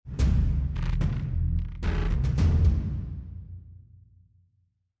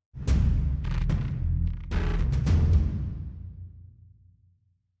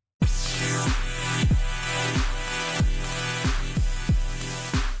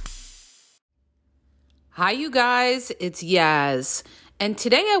Hi, you guys. It's Yaz. And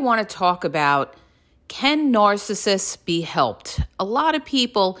today I want to talk about, can narcissists be helped? A lot of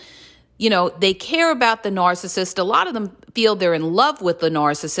people, they care about the narcissist. A lot of them feel they're in love with the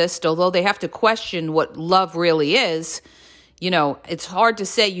narcissist, although they have to question what love really is. It's hard to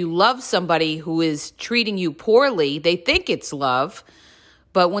say you love somebody who is treating you poorly. They think it's love.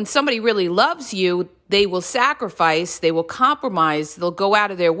 But when somebody really loves you, they will sacrifice, they will compromise, they'll go out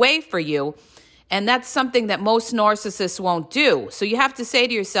of their way for you. And that's something that most narcissists won't do. So you have to say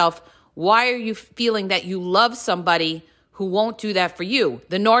to yourself, why are you feeling that you love somebody who won't do that for you?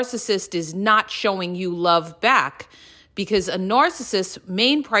 The narcissist is not showing you love back, because a narcissist's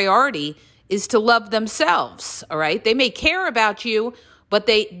main priority is to love themselves, all right? They may care about you, but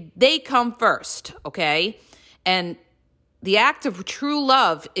they come first, okay? And the act of true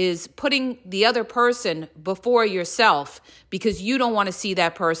love is putting the other person before yourself because you don't want to see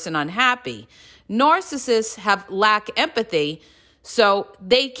that person unhappy. Narcissists lack empathy, so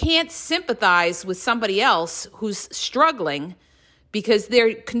they can't sympathize with somebody else who's struggling because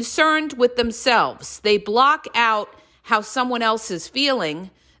they're concerned with themselves. They block out how someone else is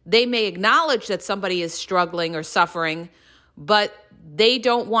feeling. They may acknowledge that somebody is struggling or suffering, but they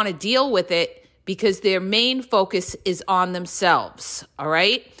don't want to deal with it because their main focus is on themselves, all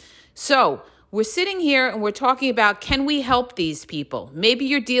right? So we're sitting here and we're talking about, can we help these people? Maybe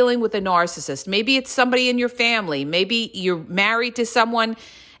you're dealing with a narcissist. Maybe it's somebody in your family. Maybe you're married to someone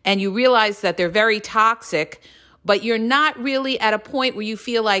and you realize that they're very toxic, but you're not really at a point where you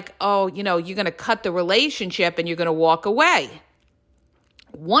feel like, you're going to cut the relationship and you're going to walk away.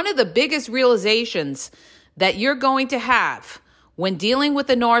 One of the biggest realizations that you're going to have when dealing with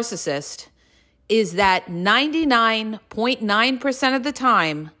a narcissist is that 99.9% of the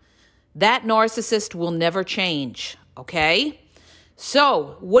time, that narcissist will never change, okay?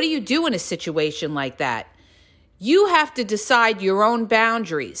 So what do you do in a situation like that? You have to decide your own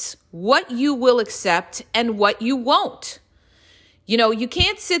boundaries, what you will accept and what you won't. You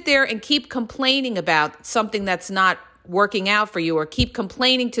can't sit there and keep complaining about something that's not working out for you, or keep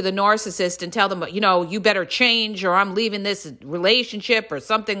complaining to the narcissist and tell them, you better change, or I'm leaving this relationship or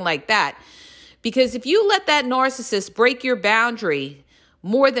something like that. Because if you let that narcissist break your boundary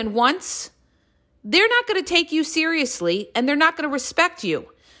more than once, they're not going to take you seriously and they're not going to respect you.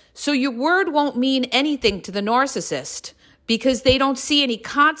 So your word won't mean anything to the narcissist because they don't see any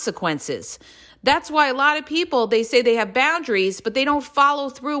consequences. That's why a lot of people, they say they have boundaries, but they don't follow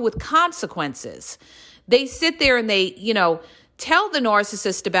through with consequences. They sit there and they, tell the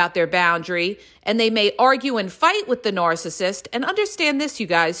narcissist about their boundary, and they may argue and fight with the narcissist. And understand this, you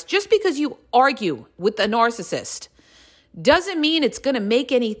guys, just because you argue with a narcissist doesn't mean it's going to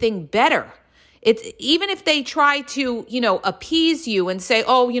make anything better. It's even if they try to, appease you and say,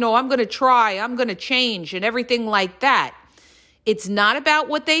 I'm going to try, I'm going to change and everything like that. It's not about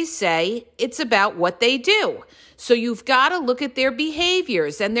what they say. It's about what they do. So you've got to look at their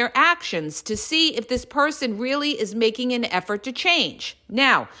behaviors and their actions to see if this person really is making an effort to change.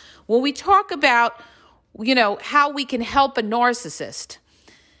 Now, when we talk about, how we can help a narcissist,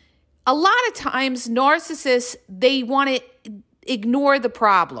 a lot of times narcissists, they want to ignore the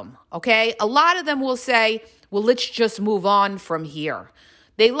problem, okay? A lot of them will say, well, let's just move on from here.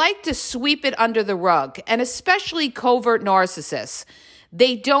 They like to sweep it under the rug, and especially covert narcissists.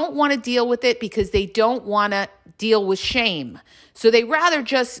 They don't want to deal with it because they don't want to deal with shame. So they rather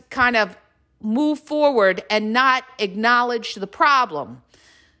just kind of move forward and not acknowledge the problem.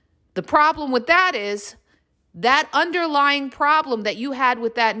 The problem with that is that underlying problem that you had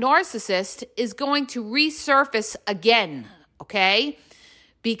with that narcissist is going to resurface again, okay?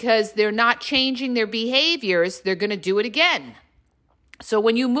 Because they're not changing their behaviors, they're going to do it again. So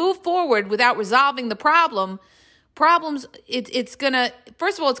when you move forward without resolving the problems, it's going to,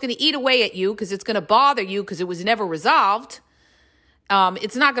 first of all, it's going to eat away at you because it's going to bother you because it was never resolved.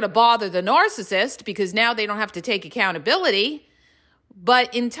 It's not going to bother the narcissist because now they don't have to take accountability.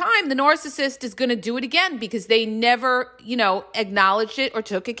 But in time, the narcissist is going to do it again because they never, acknowledged it or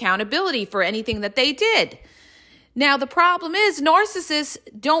took accountability for anything that they did. Now, the problem is narcissists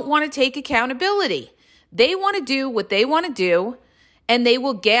don't want to take accountability. They want to do what they want to do, and they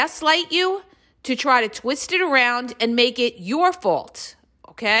will gaslight you to try to twist it around and make it your fault,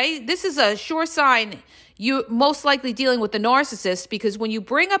 okay? This is a sure sign you're most likely dealing with the narcissist, because when you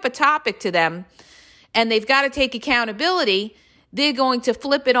bring up a topic to them and they've got to take accountability, they're going to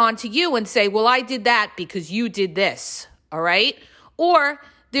flip it onto you and say, well, I did that because you did this, all right? Or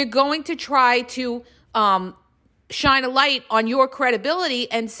they're going to try to shine a light on your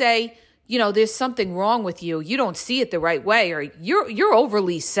credibility and say, there's something wrong with you. You don't see it the right way, or you're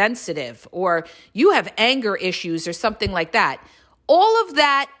overly sensitive, or you have anger issues or something like that. All of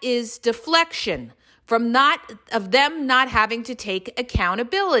that is deflection from them not having to take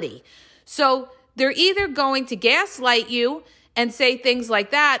accountability. So they're either going to gaslight you and say things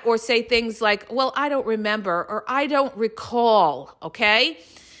like that, or say things like, well, I don't remember, or I don't recall, okay?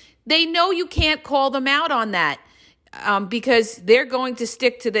 They know you can't call them out on that because they're going to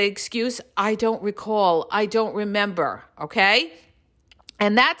stick to the excuse, I don't recall, I don't remember, okay?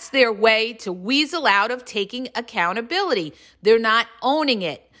 And that's their way to weasel out of taking accountability. They're not owning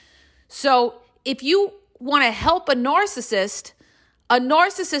it. So if you want to help a narcissist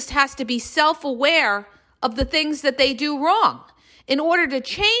has to be self-aware of the things that they do wrong. In order to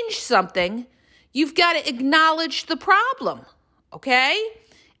change something, you've got to acknowledge the problem, okay?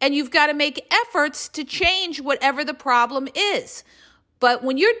 And you've got to make efforts to change whatever the problem is. But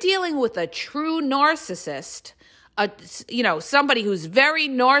when you're dealing with a true narcissist, somebody who's very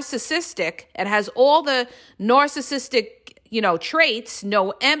narcissistic and has all the narcissistic, traits,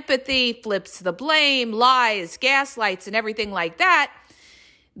 no empathy, flips the blame, lies, gaslights, and everything like that,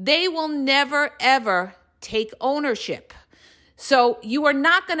 they will never, ever take ownership. So you are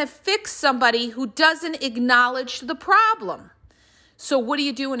not going to fix somebody who doesn't acknowledge the problem. So what do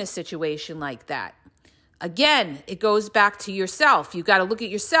you do in a situation like that? Again, it goes back to yourself. You've got to look at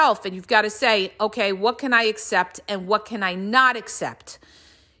yourself and you've got to say, okay, what can I accept and what can I not accept?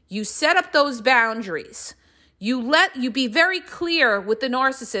 You set up those boundaries. You be very clear with the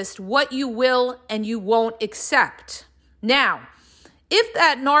narcissist what you will and you won't accept. Now, if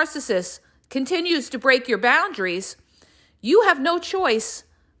that narcissist continues to break your boundaries, you have no choice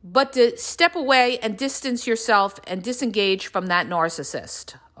but to step away and distance yourself and disengage from that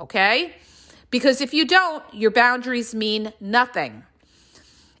narcissist, okay? Because if you don't, your boundaries mean nothing.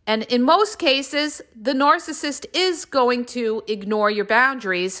 And in most cases, the narcissist is going to ignore your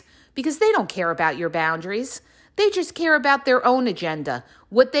boundaries because they don't care about your boundaries. They just care about their own agenda,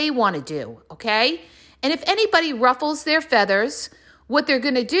 what they want to do, okay? And if anybody ruffles their feathers, what they're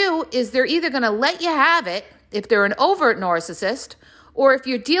going to do is they're either going to let you have it if they're an overt narcissist, or if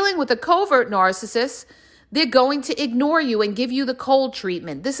you're dealing with a covert narcissist, they're going to ignore you and give you the cold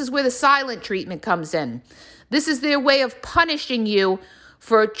treatment. This is where the silent treatment comes in. This is their way of punishing you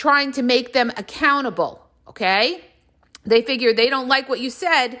for trying to make them accountable, okay? They figure they don't like what you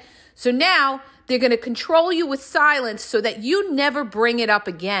said, so now they're going to control you with silence so that you never bring it up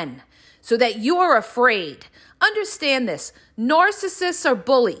again, so that you're afraid. Understand this. Narcissists are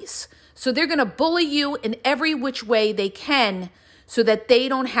bullies, so they're going to bully you in every which way they can so that they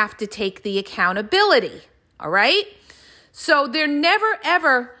don't have to take the accountability, all right? So they're never,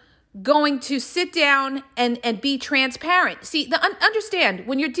 ever going to sit down and be transparent. See, understand,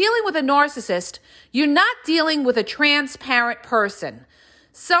 when you're dealing with a narcissist, you're not dealing with a transparent person,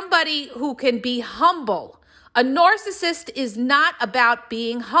 somebody who can be humble. A narcissist is not about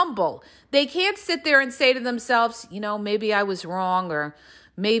being humble. They can't sit there and say to themselves, maybe I was wrong, or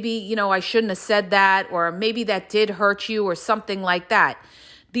maybe, I shouldn't have said that, or maybe that did hurt you, or something like that.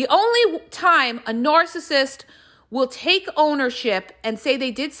 The only time a narcissist will take ownership and say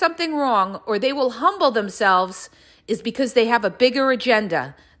they did something wrong, or they will humble themselves, is because they have a bigger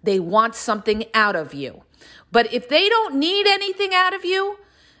agenda. They want something out of you. But if they don't need anything out of you,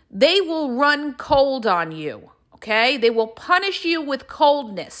 they will run cold on you, okay? They will punish you with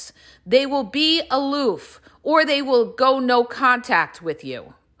coldness. They will be aloof, or they will go no contact with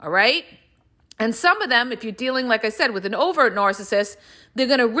you, all right? And some of them, if you're dealing, like I said, with an overt narcissist, they're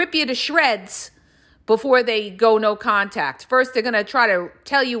going to rip you to shreds before they go no contact. First, they're going to try to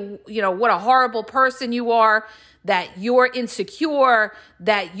tell you, what a horrible person you are, that you're insecure,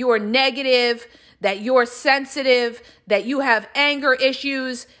 that you're negative, that you're sensitive, that you have anger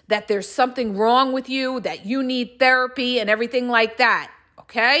issues, that there's something wrong with you, that you need therapy and everything like that,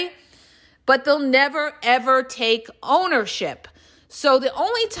 okay? But they'll never, ever take ownership. So the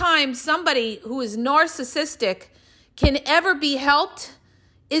only time somebody who is narcissistic can ever be helped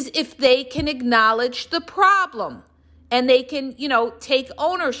is if they can acknowledge the problem and they can, take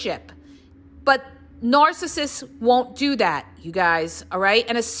ownership. But narcissists won't do that, you guys, all right?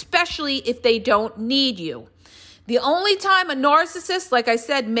 And especially if they don't need you. The only time a narcissist, like I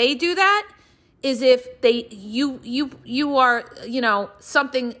said, may do that is if you are,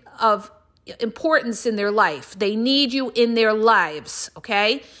 something of importance in their life. They need you in their lives,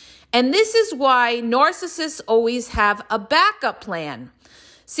 okay? And this is why narcissists always have a backup plan.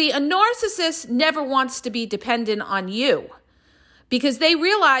 See, a narcissist never wants to be dependent on you because they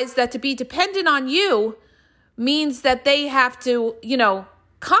realize that to be dependent on you means that they have to,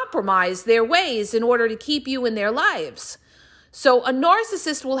 compromise their ways in order to keep you in their lives. So a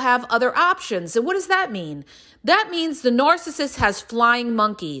narcissist will have other options. And what does that mean? That means the narcissist has flying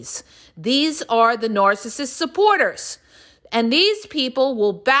monkeys. These are the narcissist supporters. And these people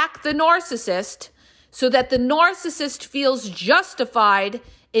will back the narcissist so that the narcissist feels justified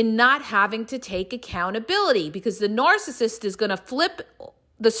in not having to take accountability, because the narcissist is going to flip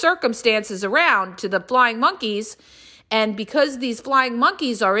the circumstances around to the flying monkeys. And because these flying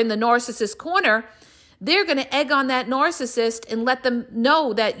monkeys are in the narcissist corner, they're going to egg on that narcissist and let them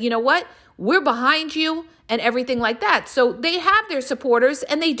know that, you know what, we're behind you and everything like that. So they have their supporters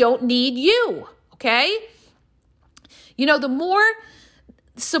and they don't need you, okay? You know, the more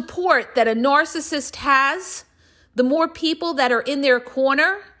support that a narcissist has, the more people that are in their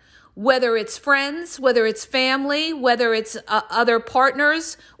corner, whether it's friends, whether it's family, whether it's other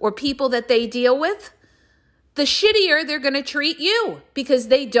partners or people that they deal with, the shittier they're going to treat you because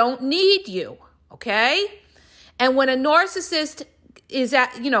they don't need you. Okay? And when a narcissist is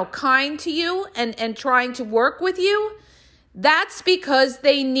kind to you and trying to work with you, that's because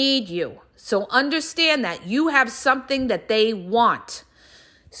they need you. So understand that you have something that they want.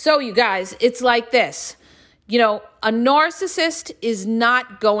 So you guys, it's like this. You know, a narcissist is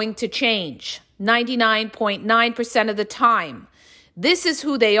not going to change 99.9% of the time. This is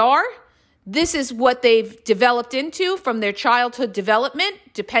who they are. This is what they've developed into from their childhood development,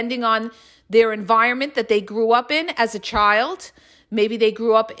 depending on their environment that they grew up in as a child. Maybe they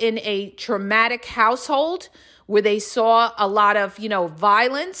grew up in a traumatic household where they saw a lot of,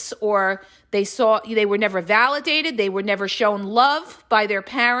 violence, or they were never validated. They were never shown love by their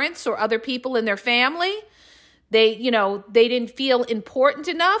parents or other people in their family. They didn't feel important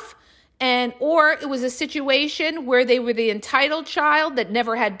enough. Or it was a situation where they were the entitled child that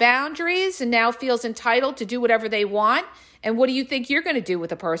never had boundaries and now feels entitled to do whatever they want. And what do you think you're going to do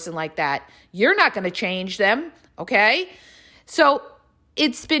with a person like that? You're not going to change them, okay? So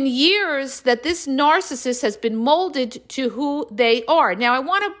it's been years that this narcissist has been molded to who they are. Now, I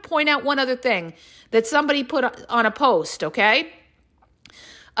want to point out one other thing that somebody put on a post, okay,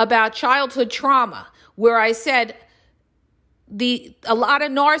 about childhood trauma, where I said a lot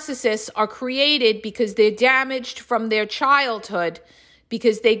of narcissists are created because they're damaged from their childhood,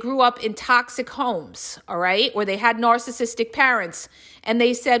 because they grew up in toxic homes, all right? Or they had narcissistic parents. And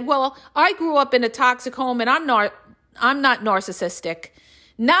they said, well, I grew up in a toxic home and I'm not narcissistic.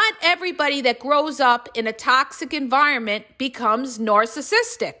 Not everybody that grows up in a toxic environment becomes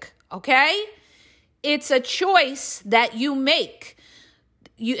narcissistic, okay? It's a choice that you make.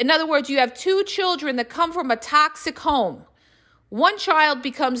 In other words, you have two children that come from a toxic home. One child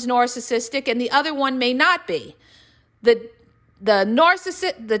becomes narcissistic and the other one may not be. The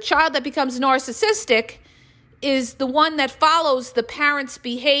child that becomes narcissistic is the one that follows the parent's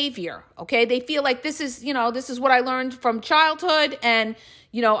behavior, okay? They feel like this is what I learned from childhood, and,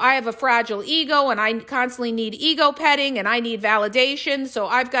 I have a fragile ego and I constantly need ego petting and I need validation, so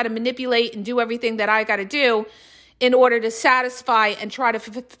I've got to manipulate and do everything that I got to do in order to satisfy and try to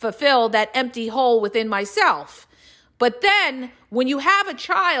fulfill that empty hole within myself. But then when you have a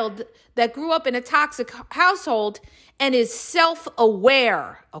child that grew up in a toxic household and is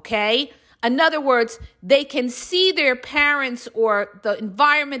self-aware, okay? In other words, they can see their parents or the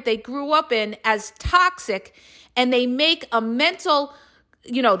environment they grew up in as toxic, and they make a mental,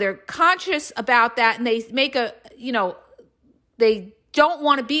 they're conscious about that, and they make they don't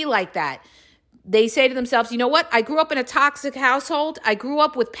want to be like that. They say to themselves, you know what? I grew up in a toxic household. I grew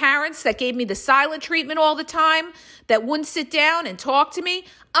up with parents that gave me the silent treatment all the time, that wouldn't sit down and talk to me.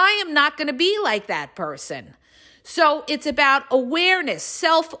 I am not going to be like that person. So it's about awareness,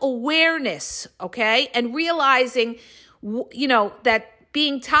 self-awareness, okay? And realizing, that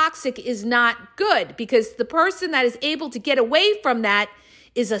being toxic is not good, because the person that is able to get away from that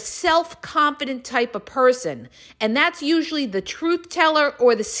is a self-confident type of person. And that's usually the truth teller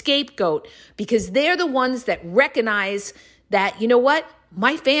or the scapegoat, because they're the ones that recognize that, you know what,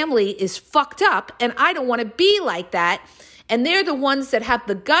 my family is fucked up and I don't want to be like that. And they're the ones that have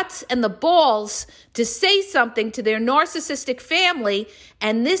the guts and the balls to say something to their narcissistic family.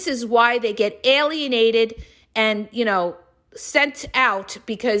 And this is why they get alienated and, sent out,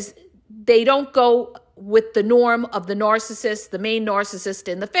 because they don't go with the norm of the narcissist, the main narcissist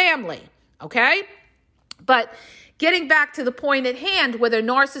in the family, okay? But getting back to the point at hand, whether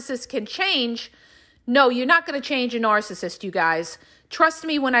narcissists can change, no, you're not going to change a narcissist, you guys. Trust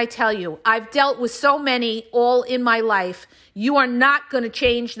me when I tell you, I've dealt with so many all in my life. You are not going to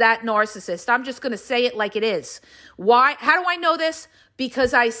change that narcissist. I'm just going to say it like it is. Why? How do I know this?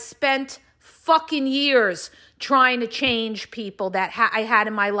 Because I spent fucking years trying to change people that I had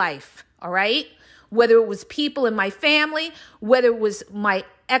in my life, all right? Whether it was people in my family, whether it was my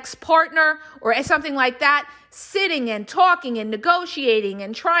ex-partner or something like that, sitting and talking and negotiating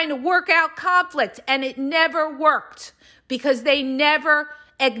and trying to work out conflict, and it never worked because they never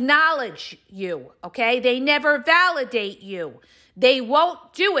acknowledge you, okay? They never validate you. They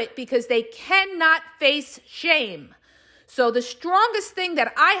won't do it because they cannot face shame. So the strongest thing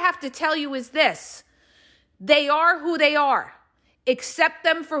that I have to tell you is this: they are who they are. Accept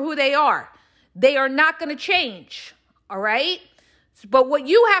them for who they are. They are not going to change, all right? But what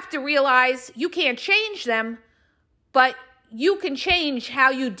you have to realize, you can't change them, but you can change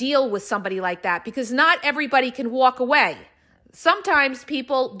how you deal with somebody like that, because not everybody can walk away. Sometimes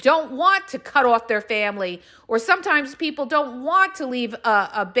people don't want to cut off their family, or sometimes people don't want to leave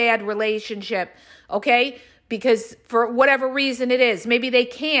a bad relationship, okay? Because for whatever reason it is, maybe they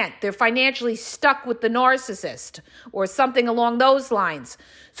can't. They're financially stuck with the narcissist or something along those lines.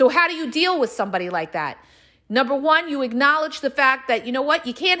 So how do you deal with somebody like that? Number one, you acknowledge the fact that, you know what,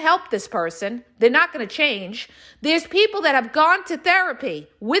 you can't help this person. They're not going to change. There's people that have gone to therapy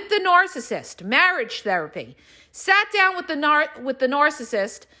with the narcissist, marriage therapy, sat down with the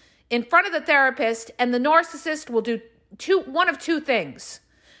narcissist in front of the therapist, and the narcissist will do one of two things.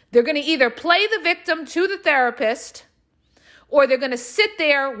 They're going to either play the victim to the therapist, or they're going to sit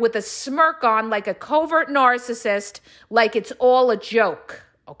there with a smirk on like a covert narcissist, like it's all a joke,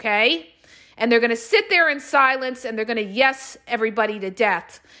 okay? And they're going to sit there in silence, and they're going to yes everybody to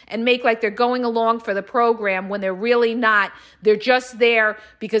death and make like they're going along for the program when they're really not. They're just there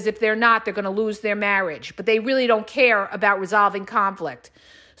because if they're not, they're going to lose their marriage. But they really don't care about resolving conflict.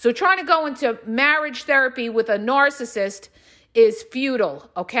 So trying to go into marriage therapy with a narcissist is futile,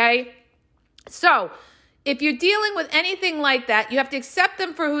 okay? So if you're dealing with anything like that, you have to accept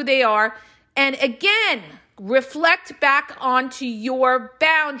them for who they are. And again, reflect back onto your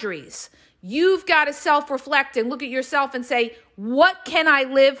boundaries. You've got to self-reflect and look at yourself and say, what can I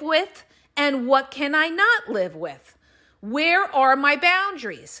live with and what can I not live with? Where are my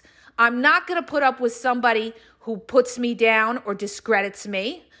boundaries? I'm not going to put up with somebody who puts me down or discredits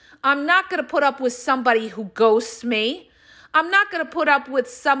me. I'm not going to put up with somebody who ghosts me. I'm not going to put up with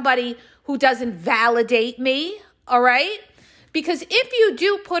somebody who doesn't validate me, all right? Because if you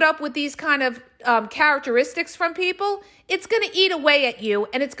do put up with these kind of characteristics from people, it's going to eat away at you,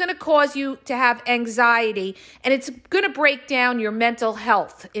 and it's going to cause you to have anxiety, and it's going to break down your mental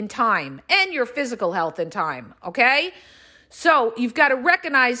health in time and your physical health in time, okay? So you've got to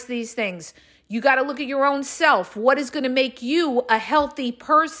recognize these things. You got to look at your own self. What is going to make you a healthy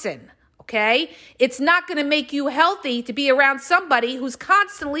person? Okay? It's not going to make you healthy to be around somebody who's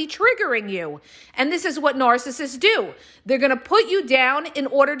constantly triggering you. And this is what narcissists do. They're going to put you down in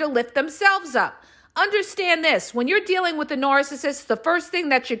order to lift themselves up. Understand this. When you're dealing with a narcissist, the first thing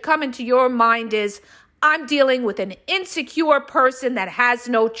that should come into your mind is, I'm dealing with an insecure person that has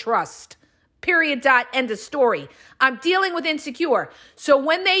no trust. Period, dot, end of story. I'm dealing with insecure. So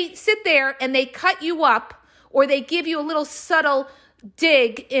when they sit there and they cut you up, or they give you a little subtle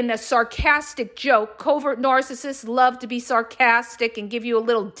dig in a sarcastic joke. Covert narcissists love to be sarcastic and give you a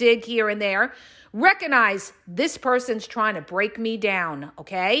little dig here and there. Recognize this person's trying to break me down,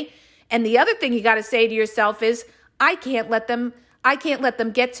 okay? And the other thing you got to say to yourself is, I can't let them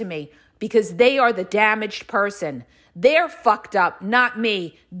get to me, because they are the damaged person. They're fucked up, not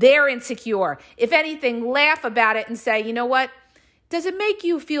me. They're insecure. If anything, laugh about it and say, you know what? Does it make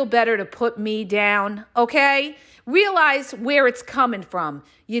you feel better to put me down? Okay? Realize where it's coming from.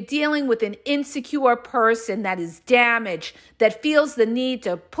 You're dealing with an insecure person that is damaged, that feels the need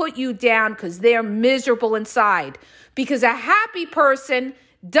to put you down because they're miserable inside. Because a happy person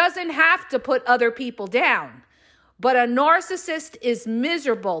doesn't have to put other people down. But a narcissist is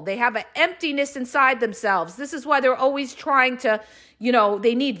miserable. They have an emptiness inside themselves. This is why they're always trying to,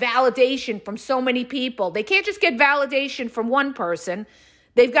 they need validation from so many people. They can't just get validation from one person.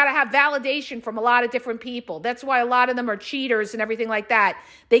 They've got to have validation from a lot of different people. That's why a lot of them are cheaters and everything like that.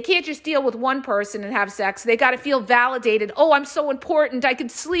 They can't just deal with one person and have sex. They got to feel validated. Oh, I'm so important. I can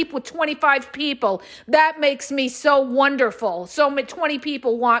sleep with 25 people. That makes me so wonderful. So 20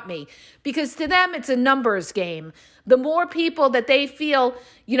 people want me. Because to them, it's a numbers game. The more people that they feel,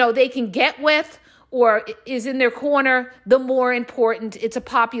 they can get with or is in their corner, the more important. It's a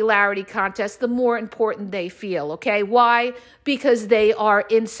popularity contest, the more important they feel, okay? Why? Because they are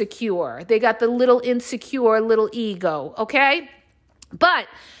insecure. They got the little insecure little ego, okay? But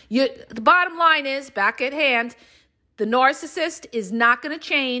the bottom line is, back at hand, the narcissist is not going to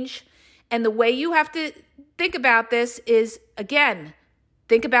change. And the way you have to think about this is, again,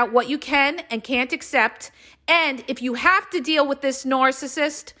 Think about what you can and can't accept. And if you have to deal with this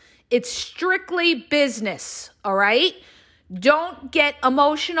narcissist, it's strictly business, all right? Don't get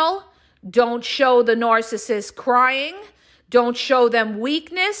emotional. Don't show the narcissist crying. Don't show them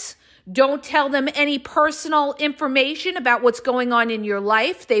weakness. Don't tell them any personal information about what's going on in your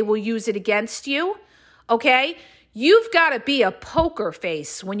life. They will use it against you, okay? You've got to be a poker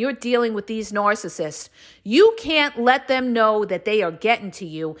face when you're dealing with these narcissists. You can't let them know that they are getting to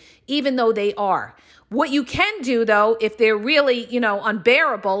you, even though they are. What you can do, though, if they're really,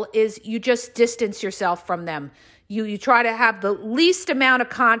 unbearable, is you just distance yourself from them. You try to have the least amount of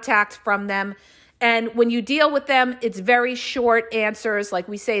contact from them. And when you deal with them, it's very short answers, like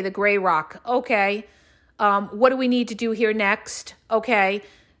we say, the gray rock. Okay, what do we need to do here next? Okay,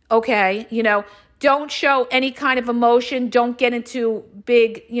 don't show any kind of emotion. Don't get into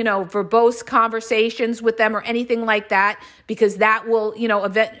big, verbose conversations with them or anything like that, because that will, in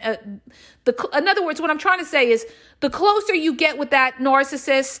other words, what I'm trying to say is the closer you get with that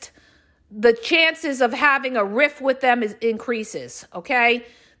narcissist, the chances of having a riff with them increases, okay?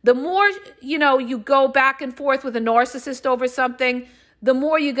 The more, you go back and forth with a narcissist over something, the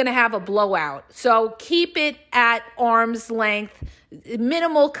more you're going to have a blowout. So keep it at arm's length,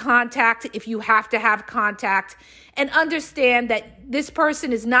 minimal contact if you have to have contact, and understand that this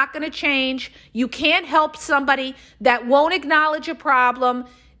person is not going to change. You can't help somebody that won't acknowledge a problem.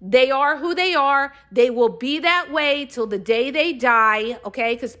 They are who they are. They will be that way till the day they die,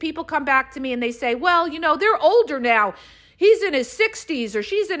 okay? Because people come back to me and they say, well, they're older now. He's in his 60s or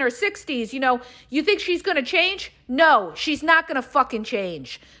she's in her 60s. You think she's going to change? No, she's not going to fucking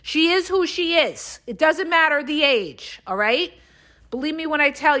change. She is who she is. It doesn't matter the age, all right? Believe me when I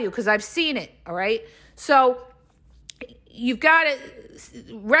tell you, because I've seen it, all right? So you've got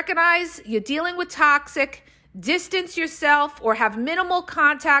to recognize you're dealing with toxic, distance yourself or have minimal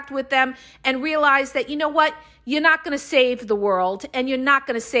contact with them, and realize that, you're not going to save the world and you're not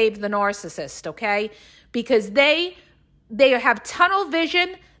going to save the narcissist, okay? Because they have tunnel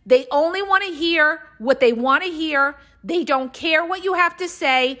vision. They only want to hear what they want to hear. They don't care what you have to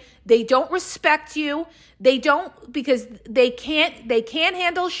say. They don't respect you. They don't, because they can't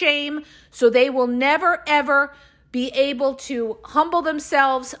handle shame. So they will never, ever be able to humble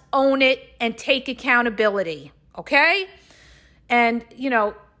themselves, own it, and take accountability. Okay? And,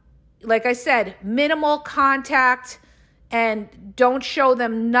 like I said, minimal contact, and don't show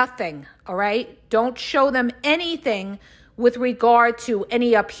them nothing. All right? Don't show them anything with regard to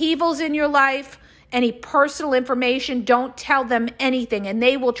any upheavals in your life, any personal information. Don't tell them anything, and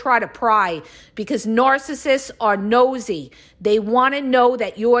they will try to pry, because narcissists are nosy. They want to know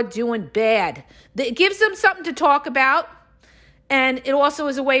that you're doing bad. It gives them something to talk about, and it also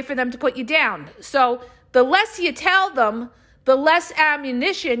is a way for them to put you down. So the less you tell them, the less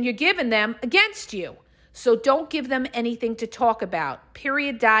ammunition you're giving them against you. So don't give them anything to talk about.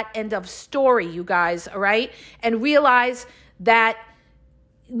 Period, dot, end of story, you guys, all right? And realize that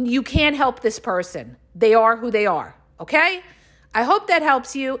you can't help this person. They are who they are, okay? I hope that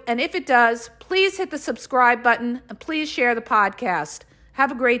helps you. And if it does, please hit the subscribe button and please share the podcast.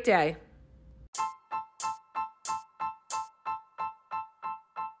 Have a great day.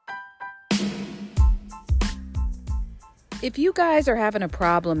 If you guys are having a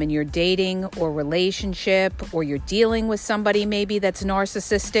problem in your dating or relationship, or you're dealing with somebody maybe that's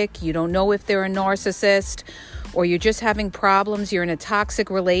narcissistic, you don't know if they're a narcissist, or you're just having problems, you're in a toxic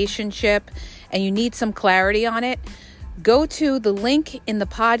relationship and you need some clarity on it, go to the link in the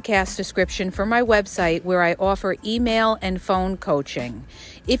podcast description for my website, where I offer email and phone coaching.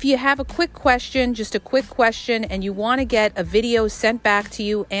 If you have a quick question, just a quick question, and you want to get a video sent back to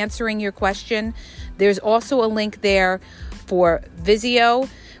you answering your question, there's also a link there for Vizio,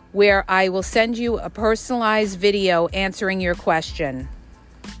 where I will send you a personalized video answering your question.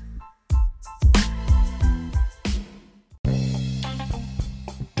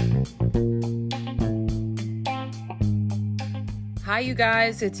 Hi, you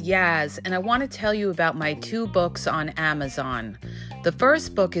guys, it's Yaz, and I want to tell you about my 2 books on Amazon. The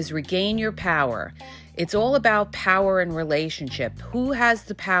first book is Regain Your Power. It's all about power and relationship. Who has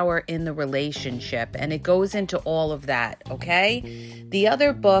the power in the relationship? And it goes into all of that, okay? The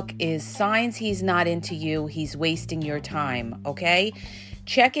other book is Signs He's Not Into You, He's Wasting Your Time, okay?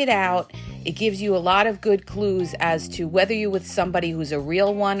 Check it out. It gives you a lot of good clues as to whether you're with somebody who's a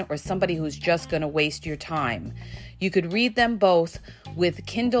real one or somebody who's just going to waste your time. You could read them both with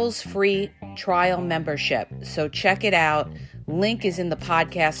Kindle's free trial membership. So check it out. Link is in the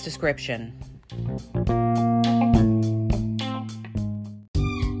podcast description.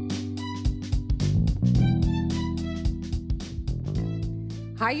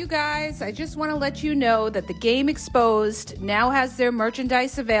 Hi, you guys. I just want to let you know that the Game Exposed now has their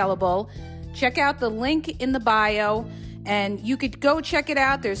merchandise available. Check out the link in the bio, and you could go check it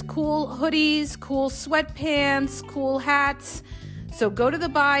out. There's cool hoodies, cool sweatpants, cool hats. So go to the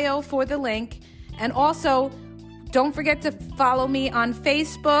bio for the link. And also, don't forget to follow me on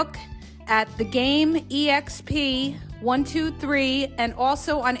Facebook at The Game EXP 123, and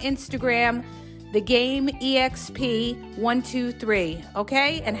also on Instagram, The Game EXP 123.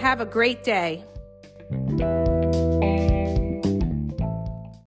 Okay? And have a great day.